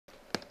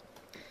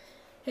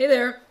Hey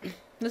there,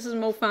 this is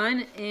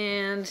MoFine,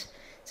 and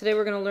today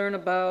we're going to learn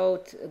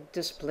about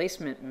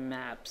displacement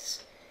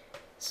maps.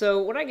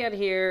 So what I got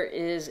here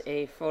is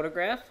a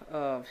photograph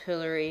of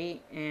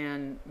Hillary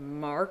and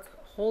Mark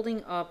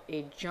holding up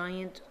a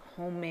giant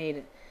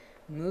homemade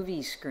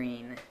movie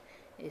screen.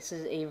 This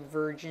is a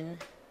virgin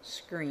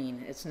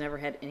screen. It's never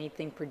had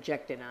anything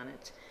projected on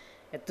it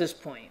at this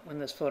point when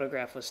this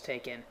photograph was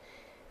taken.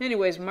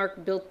 Anyways,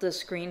 Mark built this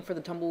screen for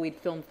the Tumbleweed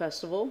Film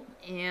Festival,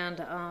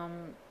 and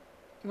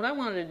what I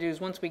wanted to do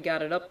is once we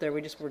got it up there, we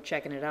just were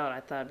checking it out. I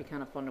thought it'd be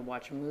kind of fun to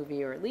watch a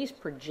movie or at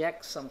least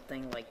project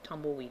something like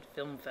Tumbleweed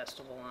Film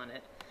Festival on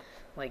it,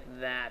 like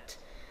that.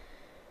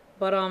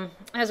 But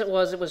as it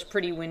was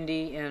pretty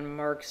windy, and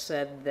Mark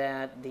said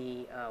that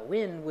the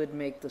wind would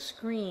make the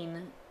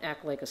screen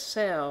act like a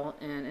sail,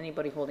 and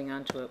anybody holding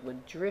onto it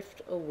would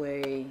drift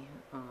away,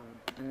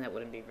 and that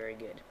wouldn't be very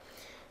good.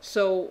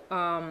 So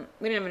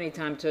we didn't have any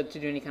time to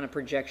do any kind of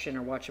projection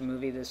or watch a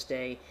movie this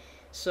day.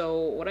 So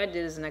what I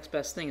did is the next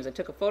best thing is I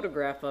took a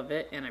photograph of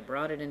it and I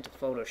brought it into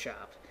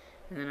Photoshop.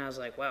 And then I was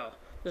like, wow,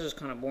 this is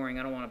kind of boring.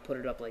 I don't want to put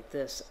it up like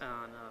this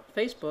on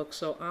Facebook,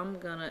 so I'm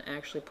going to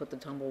actually put the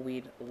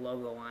Tumbleweed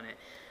logo on it.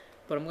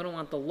 But I'm going to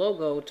want the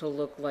logo to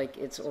look like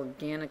it's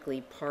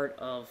organically part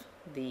of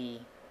the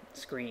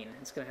screen.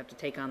 It's going to have to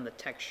take on the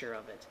texture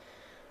of it.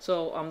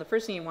 So the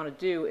first thing you want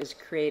to do is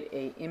create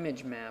an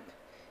image map.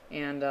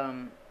 And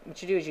what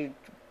you do is you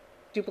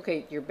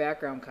duplicate your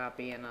background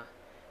copy and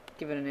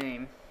give it a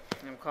name.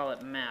 And we'll call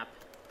it map.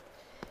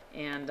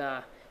 And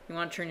you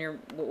want to turn your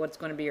what's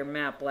going to be your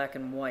map black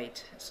and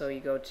white. So you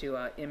go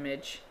to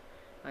image.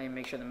 You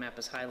make sure the map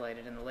is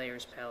highlighted in the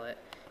layers palette.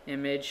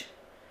 Image,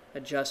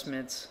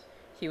 adjustments,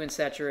 hue and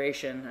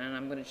saturation, and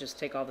I'm going to just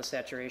take all the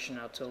saturation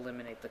out to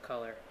eliminate the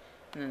color,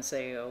 and then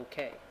say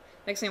OK.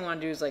 Next thing I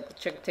want to do is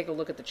take a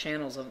look at the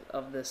channels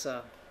of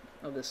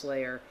this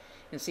layer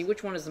and see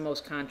which one is the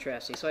most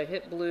contrasty. So I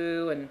hit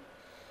blue and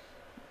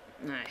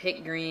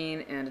hit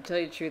green, and to tell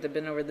you the truth, I've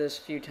been over this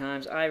a few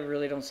times. I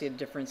really don't see a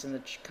difference in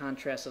the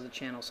contrast of the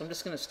channel, so I'm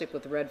just going to stick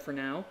with red for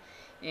now,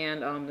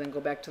 and then go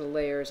back to the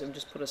layers and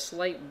just put a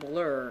slight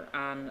blur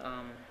on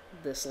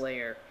this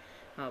layer.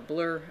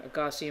 Blur, a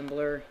Gaussian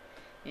blur,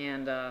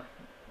 and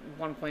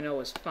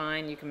 1.0 is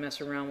fine. You can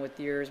mess around with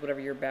yours,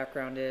 whatever your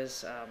background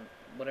is,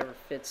 whatever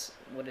fits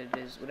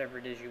whatever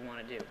it is you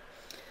want to do.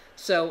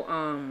 So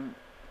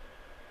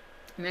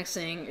next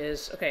thing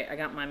is, okay, I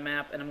got my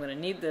map, and I'm going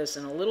to need this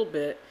in a little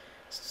bit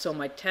so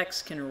my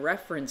text can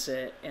reference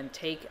it and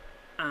take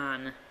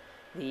on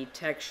the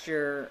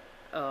texture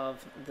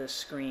of the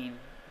screen.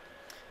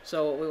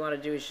 So what we want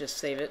to do is just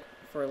save it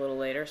for a little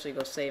later. So you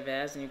go save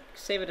as, and you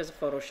save it as a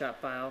Photoshop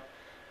file,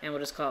 and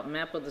we'll just call it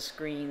map of the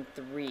screen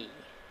 3.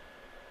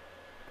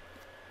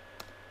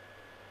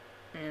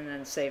 And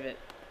then save it.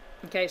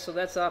 Okay, so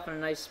that's off in a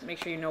nice, make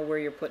sure you know where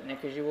you're putting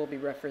it because you will be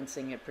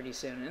referencing it pretty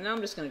soon. And now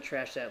I'm just going to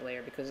trash that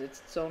layer because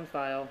it's its own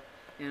file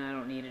and I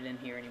don't need it in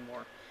here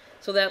anymore.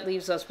 So that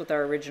leaves us with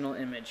our original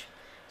image.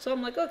 So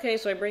I'm like, okay,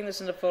 so I bring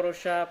this into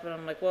Photoshop and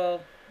I'm like,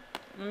 well,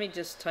 let me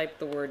just type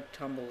the word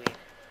tumbleweed.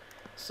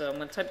 So I'm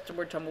going to type the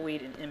word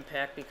tumbleweed in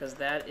impact because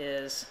that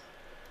is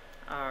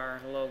our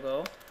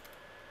logo.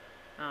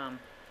 I'm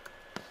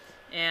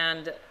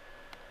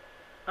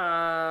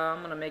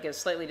going to make it a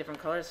slightly different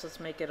color, so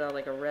let's make it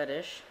like a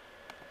reddish.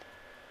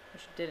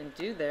 Which I didn't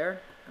do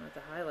there. I have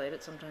to highlight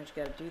it. Sometimes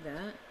you got to do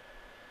that.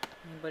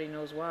 Anybody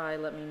knows why,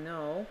 let me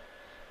know.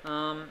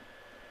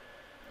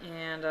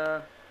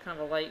 Kind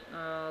of a light,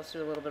 let's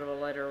do a little bit of a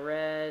lighter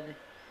red,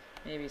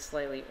 maybe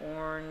slightly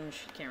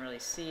orange. You can't really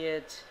see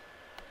it.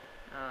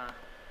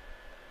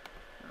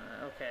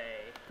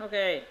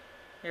 Okay,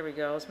 here we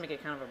go. Let's make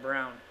it kind of a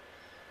brown.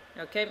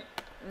 Okay,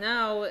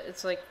 now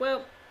it's like,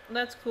 well,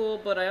 that's cool,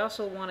 but I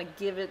also want to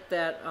give it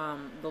that,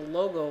 the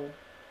logo,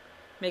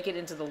 make it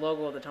into the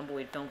logo of the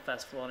Tumbleweed Film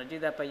Festival, and I do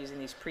that by using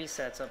these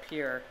presets up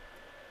here,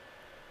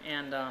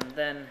 and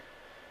then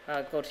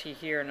go to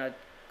here and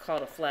call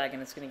it a flag,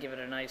 and it's going to give it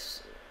a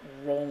nice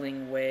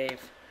rolling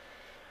wave,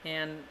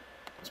 and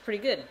it's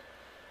pretty good.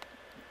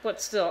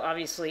 But still,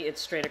 obviously, it's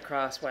straight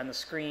across when the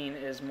screen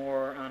is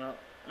more on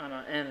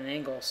an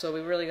angle, so we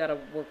really got to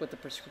work with the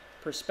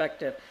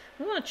perspective.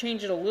 We want to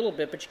change it a little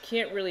bit, but you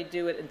can't really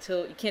do it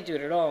until, you can't do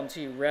it at all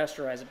until you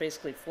rasterize it,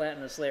 basically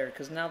flatten this layer,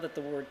 because now that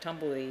the word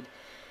tumbleweed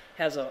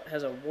has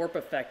a warp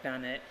effect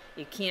on it,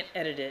 you can't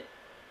edit it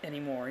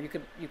anymore. You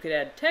could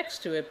add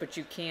text to it, but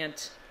you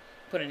can't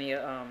put any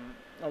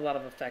a lot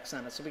of effects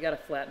on it. So we got to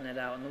flatten it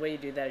out, and the way you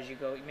do that is you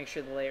make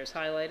sure the layer is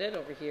highlighted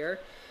over here,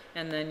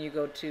 and then you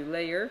go to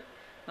layer.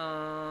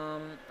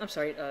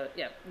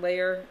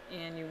 Layer,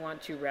 and you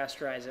want to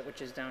rasterize it,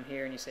 which is down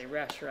here, and you say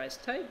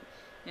rasterize type,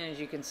 and as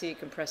you can see, it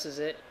compresses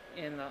it,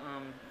 and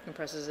a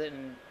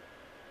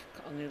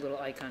new little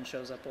icon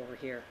shows up over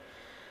here.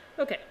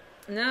 Okay,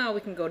 now we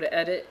can go to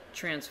edit,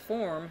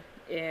 transform,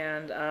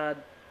 and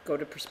go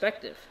to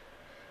perspective,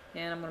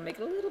 and I'm going to make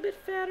it a little bit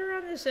fatter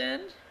on this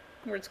end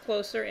where it's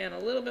closer, and a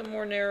little bit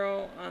more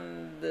narrow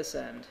on this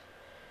end.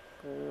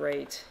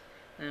 Great.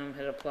 And I'm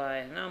hit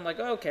apply. Now I'm like,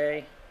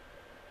 okay,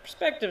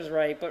 perspective's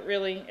right, but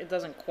really it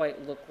doesn't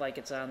quite look like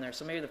it's on there.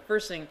 So maybe the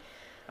first thing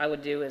I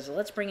would do is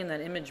let's bring in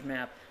that image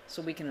map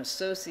so we can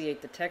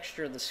associate the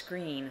texture of the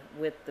screen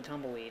with the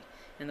tumbleweed.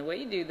 And the way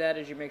you do that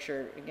is you make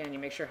sure, again,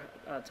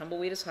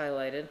 tumbleweed is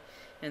highlighted,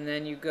 and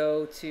then you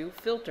go to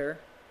filter,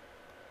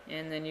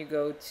 and then you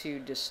go to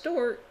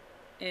distort,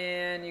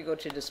 and you go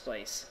to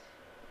displace.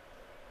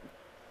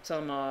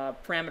 Some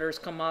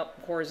parameters come up: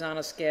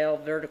 horizontal scale,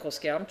 vertical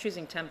scale. I'm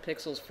choosing 10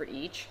 pixels for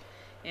each,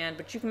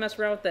 but you can mess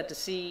around with that to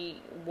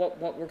see what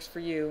works for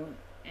you.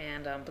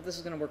 But this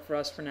is going to work for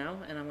us for now,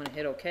 and I'm going to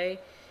hit OK.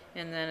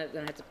 And then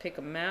I have to pick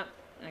a map.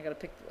 I got to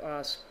pick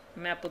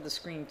map with the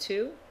screen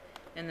 2,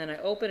 and then I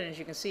open it, and as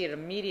you can see, it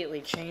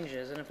immediately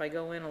changes. And if I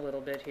go in a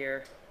little bit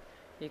here,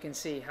 you can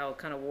see how it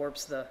kind of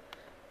warps the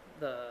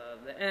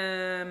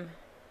M,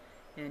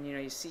 and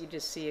you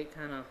just see it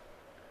kind of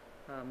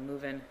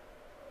moving.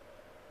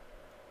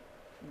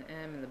 The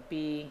M and the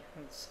B,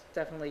 it's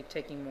definitely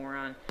taking more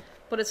on,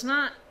 but it's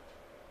not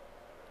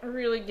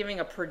really giving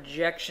a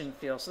projection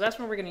feel. So that's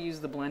when we're going to use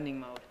the blending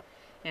mode,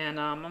 and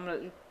I'm going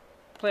to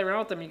play around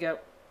with them.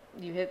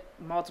 You hit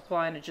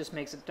multiply and it just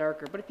makes it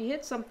darker. But if you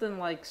hit something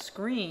like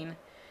screen,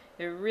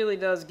 it really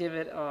does give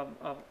it a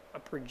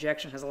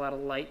projection. It has a lot of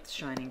light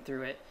shining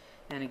through it,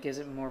 and it gives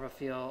it more of a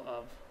feel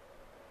of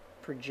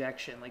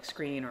projection, like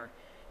screen. Or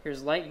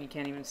here's light and you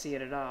can't even see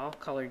it at all.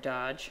 Color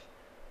dodge.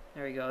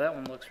 There we go. That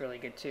one looks really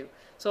good too.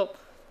 So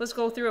let's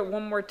go through it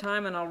one more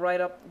time, and I'll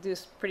write up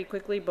this pretty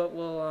quickly. But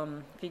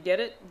we'll, if you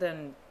get it,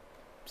 then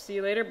see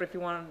you later. But if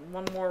you want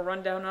one more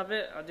rundown of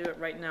it, I'll do it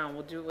right now.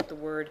 We'll do it with the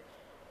word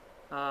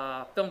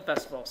film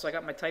festival. So I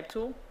got my type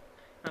tool.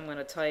 I'm going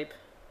to type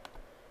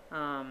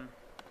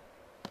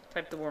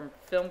the word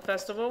film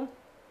festival,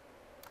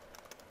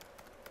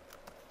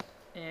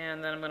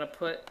 and then I'm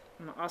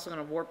also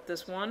going to warp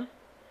this one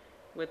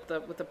with the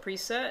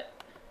preset.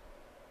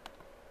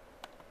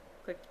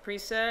 Click the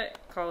preset,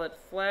 call it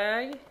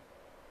flag,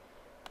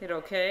 hit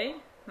OK.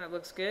 That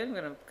looks good. I'm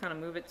going to kind of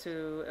move it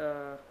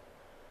to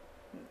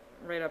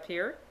right up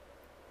here.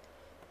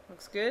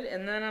 Looks good.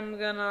 And then I'm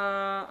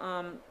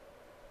gonna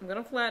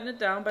flatten it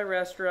down by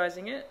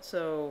rasterizing it.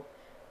 So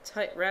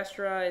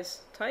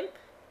rasterize type,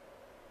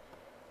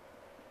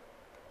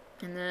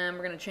 and then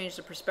we're going to change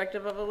the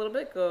perspective of it a little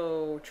bit.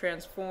 Go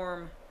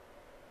transform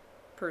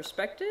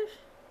perspective.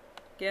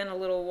 Again, a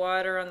little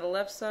wider on the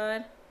left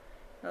side,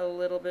 a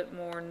little bit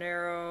more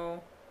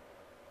narrow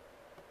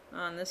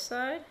on this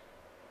side.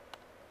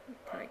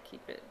 Kind of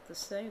keep it the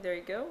same. There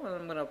you go. And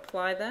I'm going to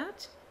apply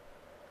that.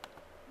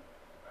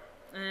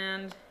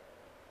 And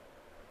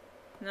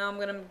now I'm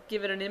going to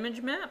give it an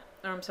image map.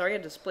 Or I'm sorry, a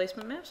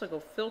displacement map. So I go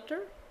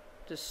filter,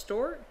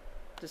 distort,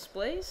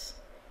 displace.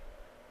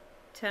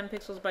 10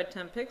 pixels by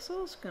 10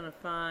 pixels. Going to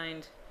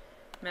find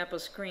map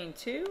of screen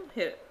 2.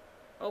 Hit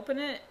open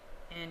it.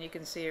 And you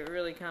can see it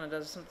really kind of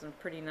does something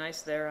pretty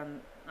nice there on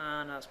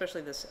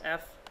especially this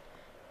F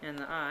and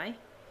the I.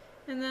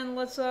 And then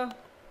let's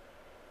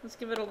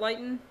give it a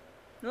lighten.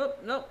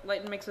 Nope,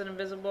 lighten makes it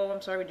invisible. I'm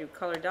sorry, we do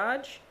color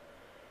dodge.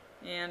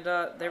 And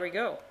there we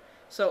go.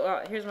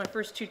 So here's my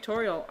first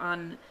tutorial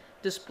on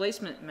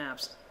displacement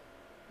maps.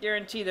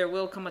 Guarantee there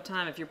will come a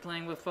time if you're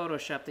playing with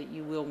Photoshop that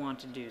you will want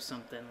to do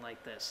something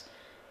like this.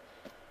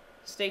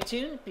 Stay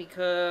tuned,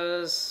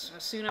 because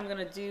soon I'm going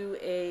to do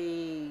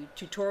a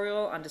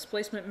tutorial on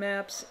displacement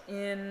maps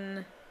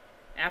in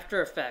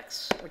After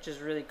Effects, which is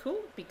really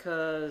cool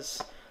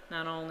because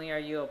not only are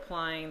you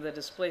applying the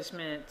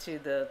displacement to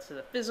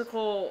the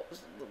physical,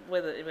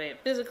 way it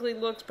physically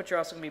looks, but you're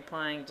also going to be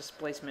applying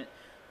displacement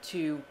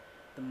to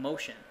the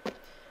motion.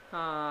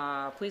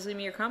 Please leave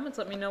me your comments.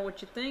 Let me know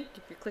what you think.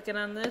 If you're clicking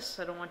on this,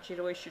 I don't want you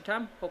to waste your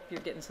time. Hope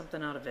you're getting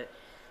something out of it.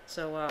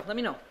 So let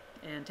me know,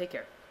 and take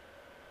care.